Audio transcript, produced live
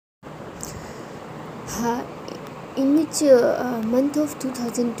Uh, in which month of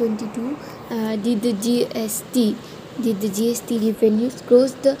 2022 did the GST revenues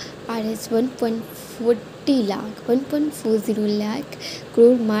cross the Rs 1.40 lakh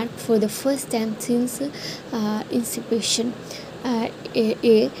crore mark for the first time since inception.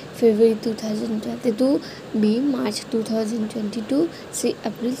 A February 2022, B March 2022, C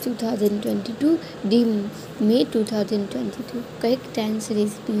April 2022, D May 2022. Correct answer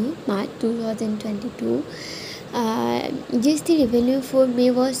is B March 2022. GST revenue for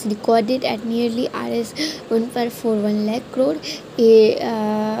May was recorded at nearly Rs 1.41 lakh crore, a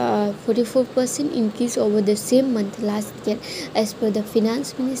 44% increase over the same month last year. As per the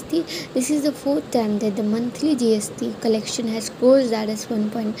Finance Ministry, this is the fourth time that the monthly GST collection has crossed Rs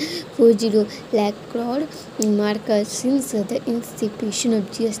 1.40 lakh crore mark since the inception of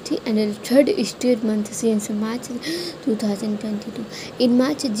GST, and the third straight month since March 2022. In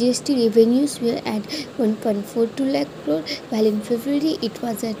March, GST revenues were at 1.42 lakh crore, while in February it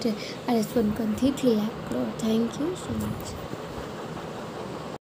was at Rs 1.33 lakh crore. Thank you so much.